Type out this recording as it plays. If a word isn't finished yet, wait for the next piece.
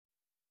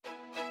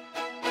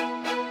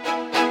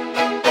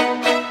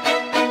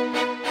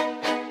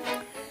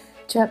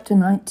Chapter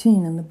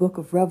 19 in the book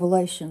of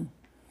Revelation.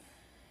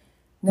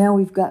 Now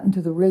we've gotten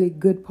to the really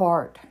good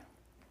part.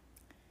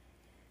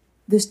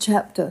 This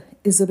chapter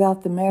is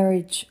about the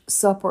marriage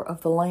supper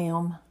of the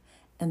Lamb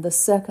and the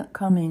second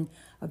coming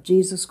of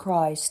Jesus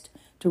Christ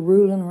to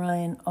rule and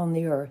reign on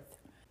the earth.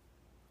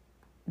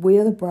 We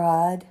are the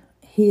bride,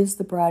 he is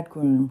the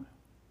bridegroom.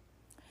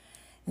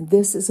 And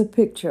this is a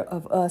picture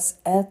of us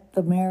at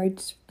the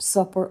marriage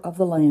supper of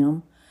the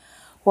Lamb,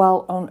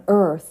 while on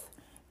earth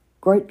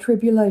great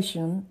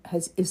tribulation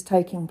is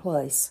taking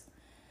place.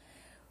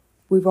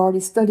 We've already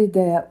studied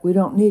that. We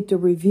don't need to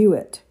review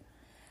it.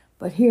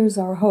 But here's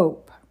our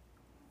hope.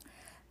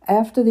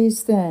 After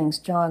these things,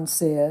 John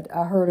said,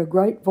 I heard a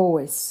great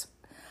voice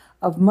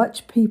of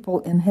much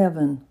people in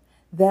heaven,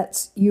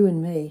 that's you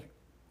and me,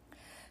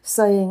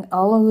 saying,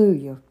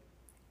 Alleluia,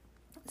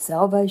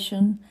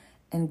 salvation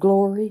and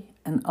glory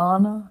and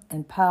honor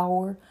and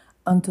power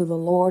unto the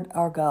Lord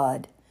our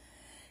God.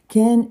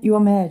 Can you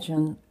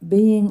imagine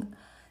being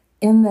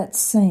in that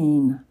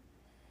scene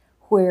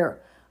where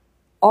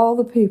all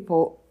the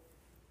people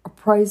are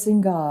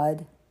praising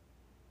God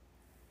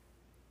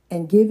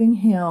and giving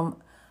him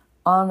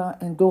honor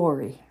and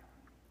glory?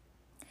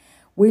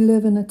 We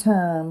live in a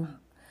time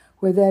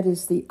where that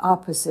is the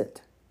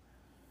opposite.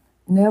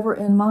 Never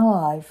in my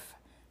life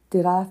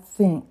did I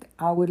think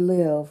I would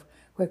live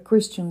where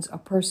Christians are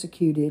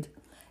persecuted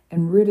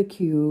and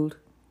ridiculed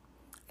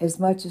as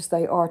much as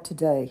they are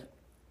today.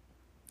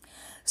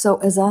 So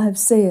as I have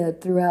said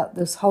throughout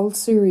this whole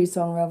series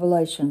on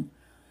Revelation,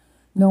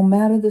 no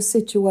matter the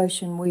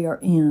situation we are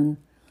in,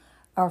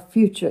 our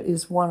future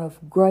is one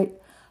of great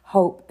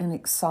hope and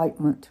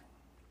excitement.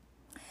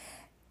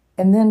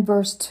 And then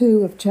verse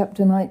 2 of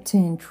chapter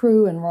 19,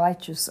 true and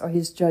righteous are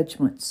his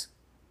judgments.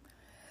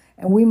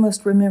 And we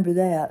must remember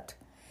that.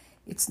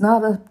 It's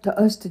not up to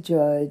us to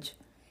judge.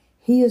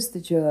 He is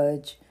the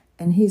judge,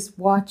 and he's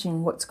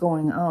watching what's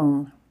going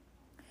on.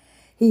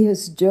 He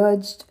has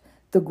judged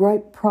the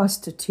great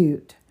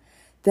prostitute,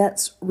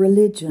 that's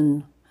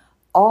religion,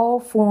 all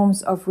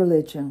forms of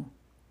religion,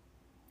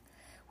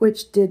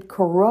 which did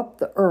corrupt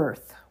the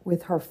earth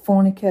with her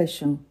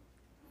fornication.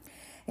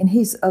 And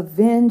he's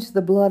avenged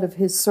the blood of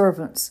his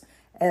servants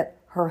at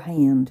her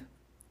hand.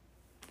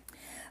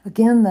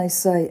 Again they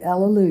say,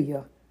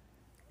 Alleluia,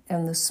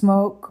 and the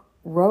smoke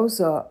rose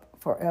up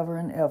forever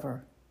and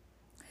ever.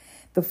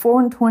 The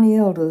 24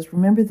 elders,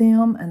 remember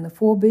them, and the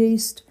 4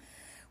 beasts?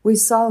 We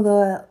saw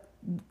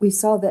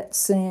that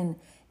scene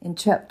in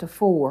chapter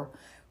 4,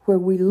 where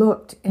we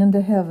looked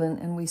into heaven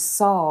and we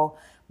saw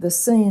the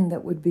scene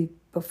that would be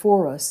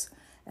before us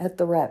at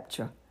the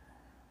rapture.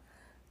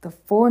 The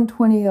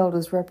 24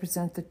 elders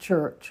represent the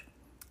church.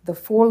 The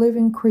 4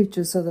 living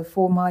creatures are the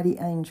 4 mighty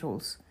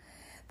angels.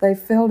 They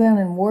fell down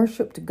and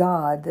worshipped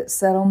God that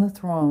sat on the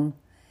throne,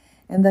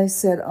 and they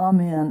said,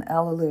 Amen,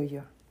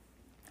 Alleluia.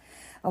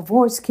 A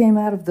voice came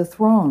out of the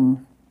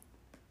throne,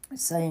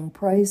 saying,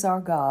 Praise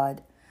our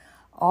God,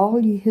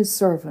 all ye his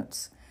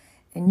servants,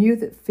 and you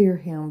that fear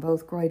him,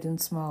 both great and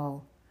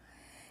small.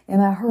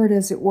 And I heard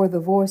as it were the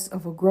voice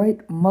of a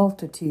great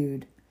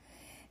multitude,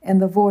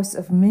 and the voice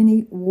of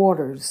many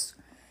waters.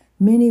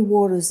 Many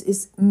waters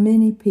is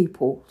many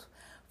people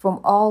from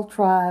all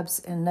tribes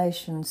and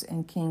nations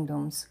and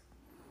kingdoms.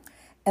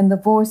 And the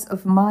voice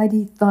of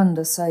mighty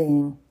thunder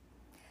saying,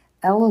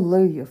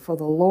 Alleluia, for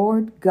the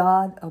Lord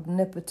God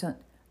omnipotent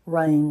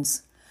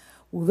reigns.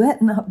 Will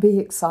that not be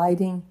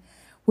exciting?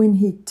 When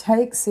he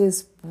takes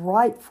his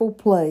rightful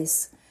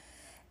place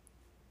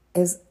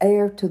as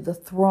heir to the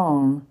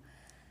throne,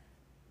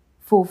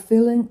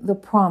 fulfilling the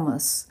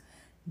promise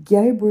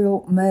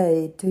Gabriel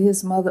made to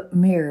his mother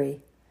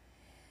Mary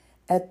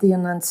at the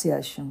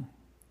Annunciation.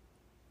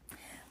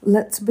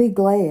 Let's be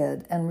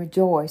glad and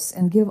rejoice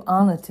and give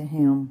honor to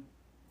him,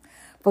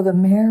 for the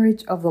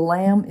marriage of the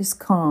Lamb is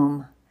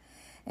come,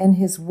 and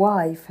his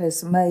wife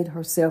has made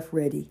herself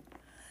ready.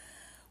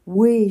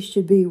 We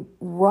should be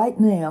right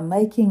now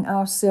making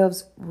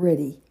ourselves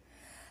ready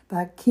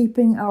by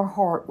keeping our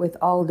heart with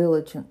all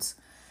diligence,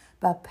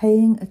 by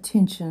paying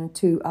attention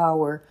to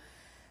our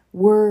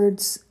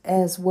words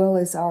as well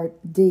as our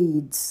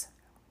deeds.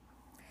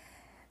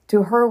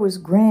 To her was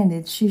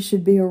granted she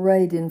should be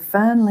arrayed in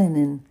fine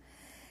linen,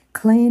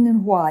 clean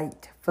and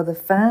white, for the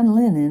fine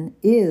linen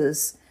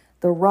is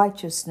the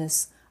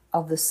righteousness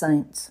of the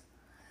saints.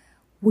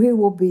 We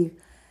will be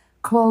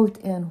clothed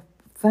in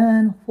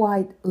fine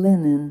white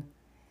linen,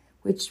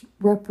 which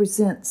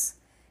represents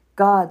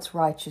God's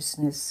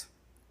righteousness.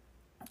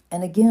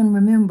 And again,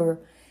 remember,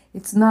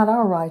 it's not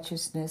our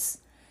righteousness,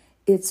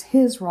 it's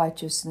his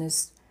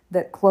righteousness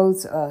that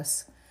clothes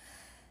us.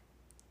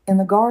 In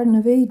the Garden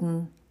of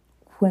Eden,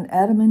 when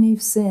Adam and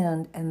Eve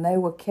sinned and they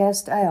were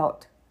cast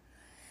out,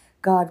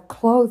 God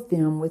clothed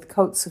them with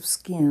coats of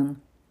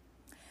skin.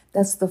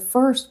 That's the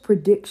first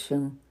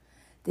prediction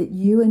that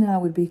you and I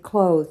would be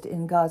clothed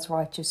in God's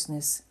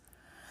righteousness.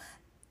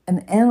 An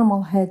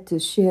animal had to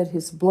shed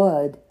his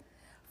blood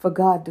for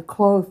God to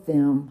clothe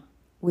them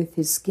with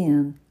his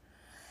skin.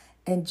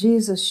 And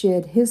Jesus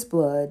shed his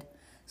blood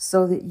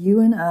so that you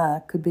and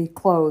I could be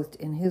clothed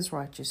in his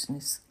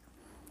righteousness.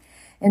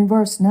 In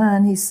verse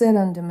 9, he said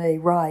unto me,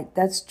 Right,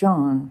 that's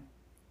John,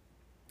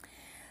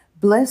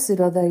 Blessed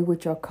are they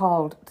which are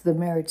called to the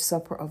marriage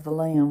supper of the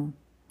Lamb.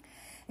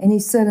 And he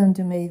said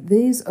unto me,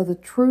 These are the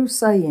true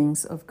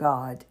sayings of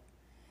God.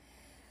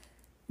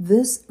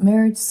 This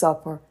marriage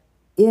supper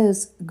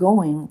is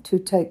going to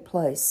take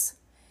place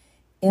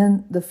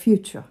in the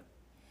future.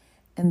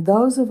 And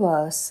those of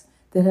us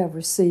that have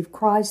received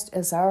Christ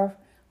as our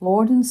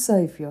Lord and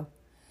Savior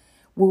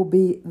will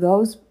be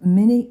those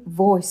many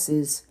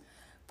voices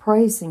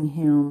praising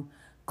him,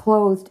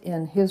 clothed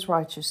in his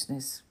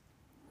righteousness.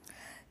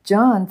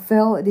 John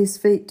fell at his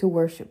feet to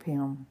worship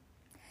him.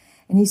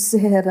 And he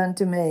said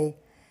unto me,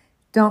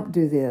 Don't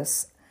do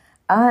this.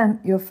 I am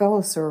your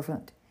fellow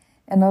servant,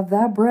 and of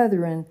thy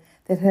brethren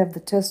that have the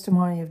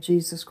testimony of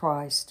Jesus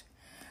Christ.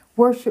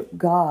 Worship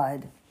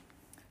God,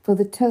 for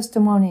the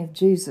testimony of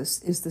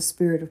Jesus is the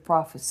spirit of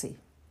prophecy.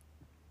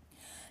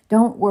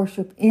 Don't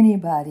worship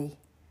anybody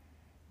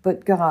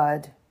but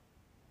God,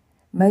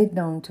 made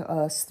known to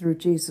us through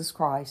Jesus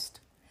Christ.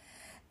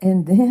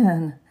 And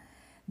then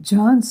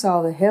John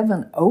saw the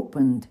heaven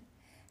opened,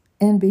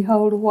 and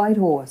behold, a white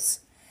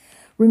horse.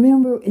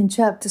 Remember in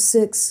chapter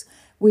 6,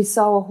 we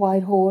saw a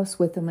white horse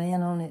with a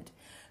man on it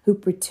who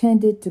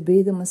pretended to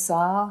be the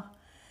Messiah,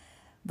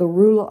 the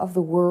ruler of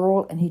the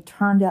world, and he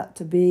turned out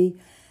to be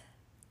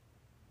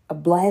a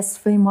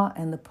blasphemer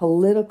and the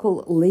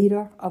political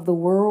leader of the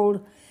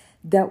world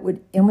that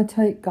would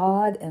imitate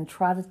God and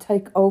try to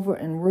take over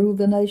and rule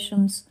the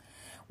nations.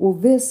 Well,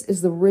 this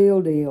is the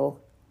real deal.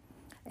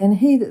 And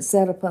he that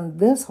sat upon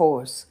this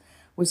horse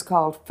was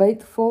called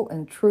Faithful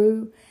and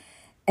True,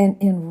 and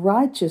in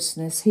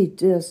righteousness he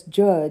does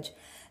judge,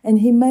 and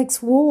he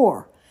makes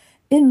war.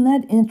 Isn't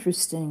that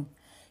interesting?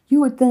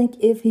 You would think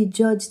if he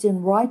judged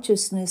in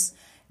righteousness,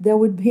 there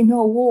would be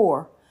no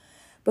war.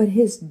 But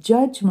his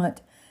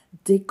judgment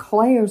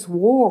declares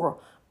war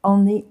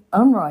on the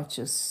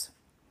unrighteous.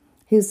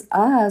 His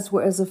eyes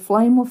were as a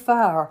flame of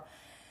fire.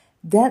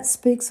 That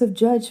speaks of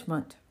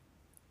judgment.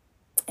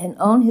 And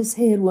on his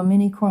head were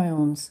many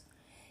crowns.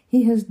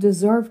 He has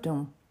deserved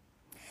them.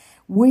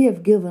 We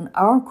have given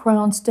our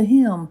crowns to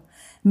him.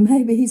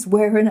 Maybe he's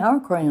wearing our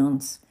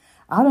crowns.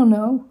 I don't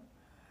know.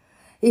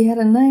 He had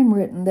a name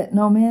written that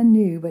no man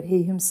knew but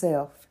he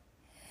himself.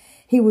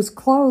 He was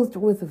clothed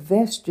with a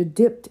vesture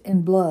dipped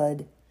in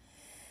blood,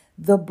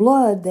 the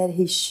blood that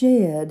he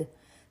shed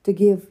to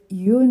give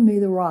you and me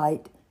the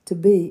right to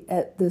be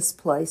at this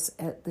place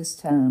at this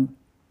time.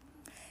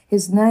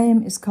 His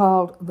name is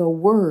called the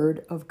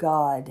Word of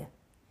God.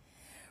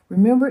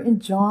 Remember in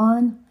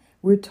John,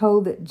 we're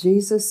told that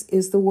Jesus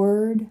is the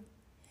Word,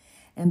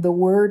 and the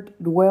Word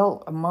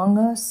dwelt among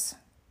us,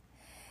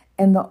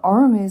 and the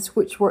armies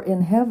which were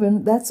in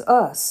heaven, that's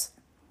us,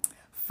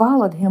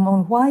 followed him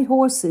on white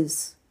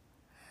horses,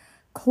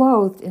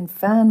 clothed in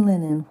fine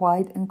linen,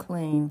 white and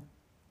clean.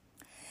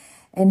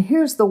 And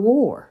here's the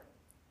war.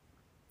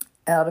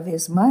 Out of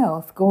his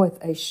mouth goeth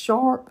a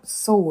sharp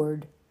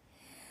sword,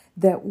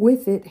 that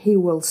with it he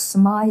will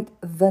smite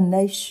the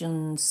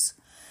nations.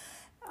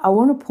 I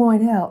want to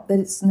point out that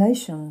it's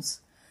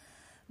nations.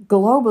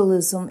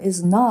 Globalism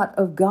is not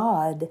of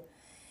God.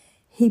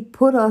 He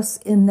put us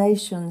in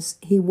nations.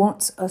 He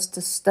wants us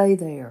to stay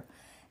there.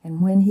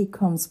 And when he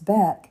comes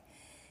back,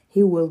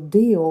 he will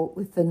deal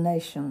with the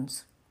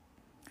nations.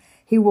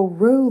 He will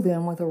rule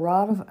them with a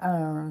rod of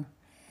iron,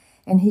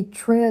 and he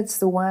treads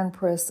the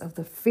winepress of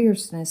the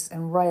fierceness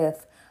and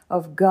wrath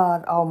of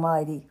God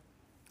Almighty.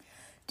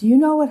 Do you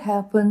know what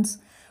happens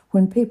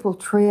when people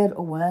tread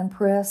a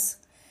winepress?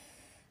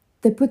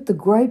 They put the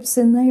grapes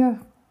in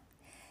there,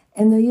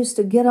 and they used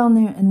to get on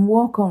there and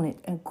walk on it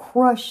and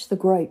crush the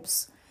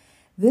grapes.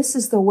 This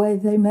is the way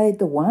they made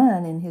the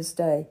wine in his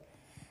day.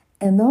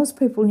 And those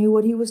people knew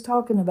what he was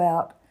talking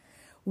about.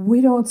 We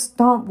don't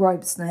stomp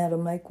grapes now to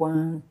make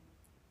wine.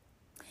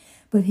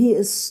 But he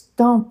is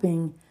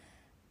stomping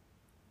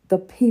the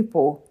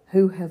people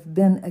who have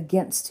been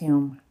against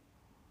him.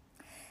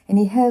 And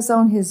he has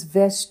on his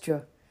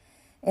vesture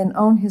and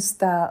on his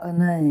thigh a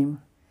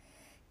name,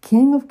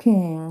 King of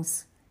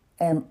Kings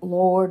and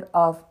Lord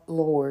of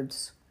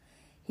Lords.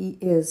 He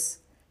is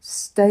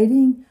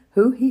stating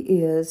who he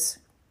is,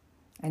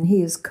 and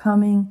he is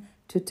coming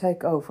to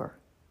take over.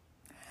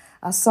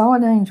 I saw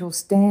an angel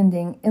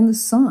standing in the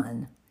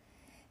sun,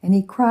 and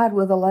he cried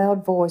with a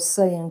loud voice,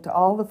 saying to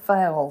all the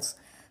fowls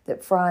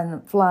that fly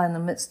in the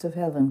midst of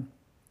heaven,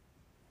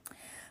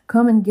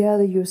 Come and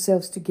gather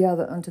yourselves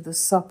together unto the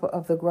supper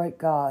of the great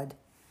God.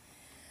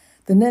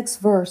 The next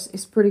verse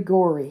is pretty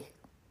gory.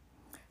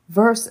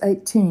 Verse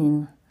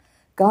 18,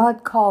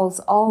 God calls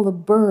all the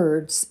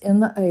birds in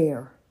the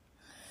air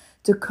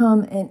to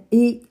come and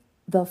eat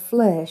the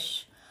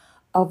flesh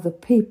of the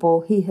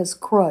people he has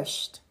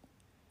crushed,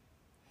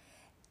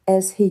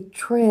 as he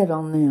tread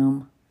on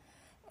them,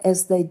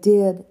 as they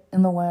did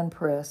in the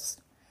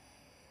winepress.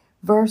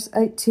 Verse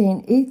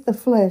 18, eat the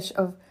flesh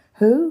of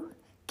who?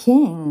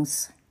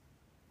 Kings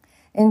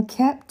and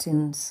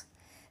captains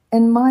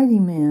and mighty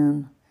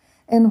men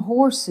and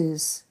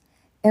horses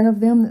and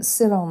of them that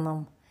sit on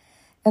them,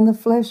 and the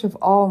flesh of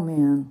all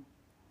men,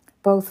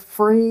 both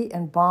free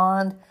and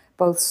bond,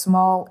 both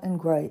small and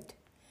great.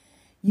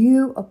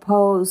 You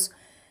oppose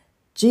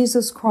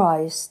Jesus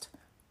Christ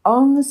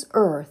on this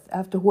earth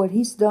after what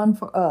he's done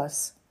for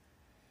us,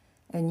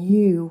 and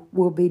you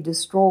will be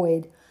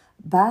destroyed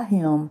by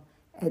him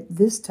at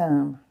this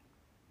time.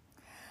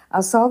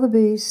 I saw the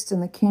beast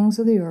and the kings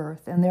of the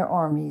earth and their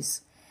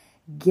armies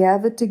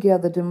gathered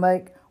together to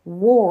make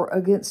war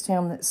against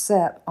him that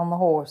sat on the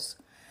horse.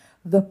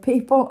 The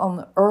people on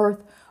the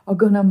earth are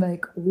going to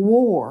make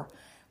war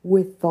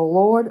with the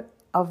Lord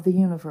of the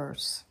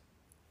universe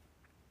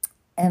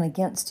and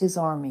against his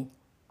army.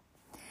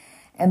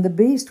 And the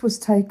beast was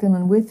taken,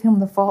 and with him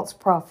the false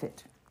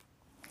prophet.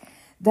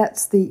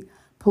 That's the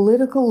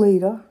political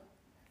leader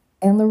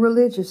and the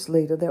religious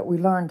leader that we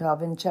learned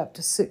of in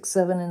chapter 6,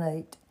 7, and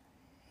 8.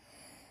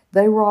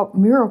 They wrought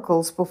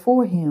miracles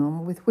before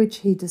him with which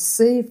he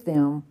deceived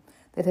them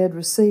that had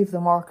received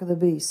the mark of the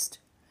beast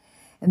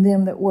and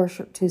them that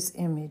worshipped his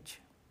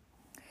image.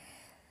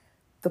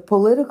 The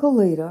political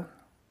leader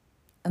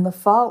and the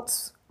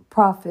false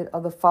prophet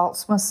or the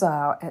false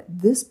Messiah at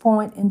this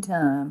point in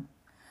time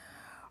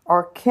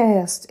are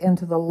cast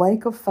into the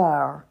lake of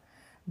fire,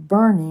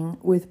 burning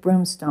with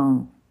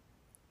brimstone.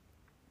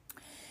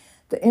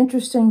 The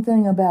interesting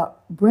thing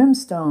about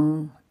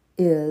brimstone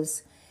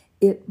is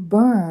it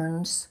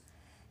burns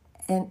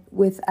and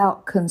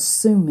without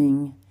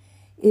consuming.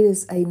 It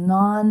is a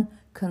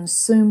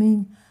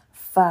non-consuming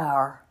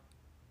fire.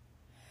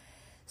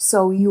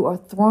 So you are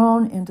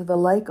thrown into the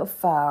lake of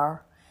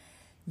fire.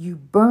 You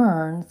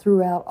burn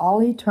throughout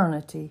all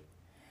eternity,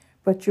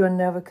 but you are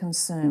never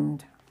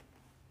consumed.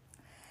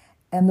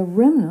 And the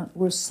remnant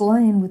were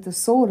slain with the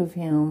sword of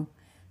him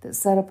that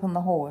sat upon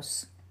the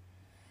horse.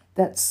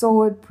 That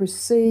sword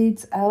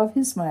proceeds out of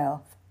his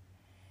mouth,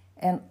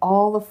 and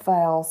all the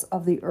fowls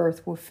of the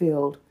earth were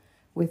filled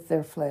with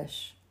their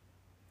flesh.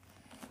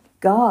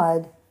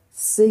 God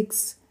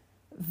seeks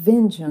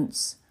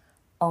vengeance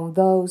on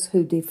those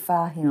who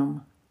defy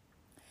him.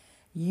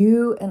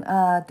 You and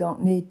I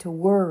don't need to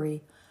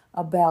worry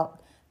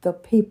about the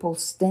people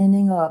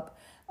standing up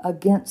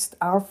against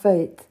our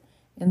faith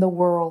in the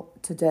world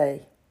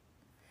today.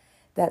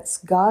 That's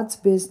God's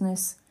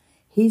business.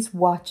 He's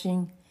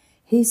watching.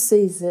 He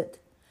sees it.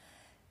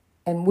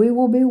 And we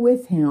will be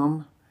with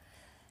him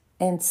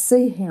and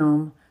see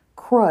him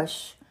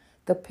crush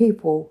the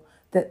people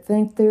that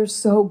think they're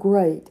so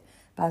great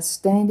by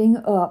standing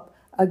up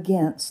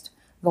against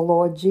the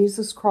Lord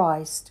Jesus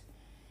Christ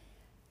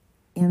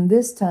in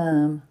this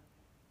time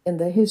in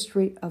the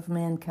history of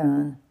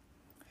mankind.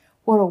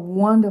 What a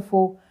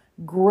wonderful,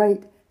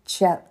 great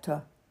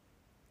chapter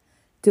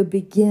to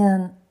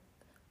begin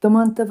the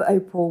month of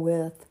April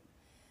with,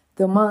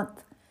 the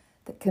month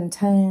that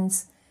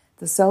contains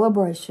the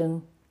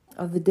celebration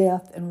of the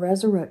death and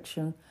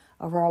resurrection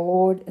of our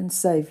Lord and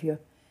Savior,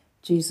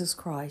 Jesus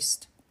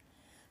Christ.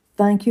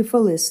 Thank you for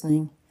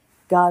listening.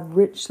 God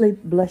richly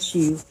bless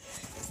you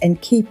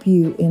and keep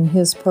you in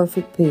his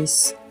perfect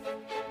peace.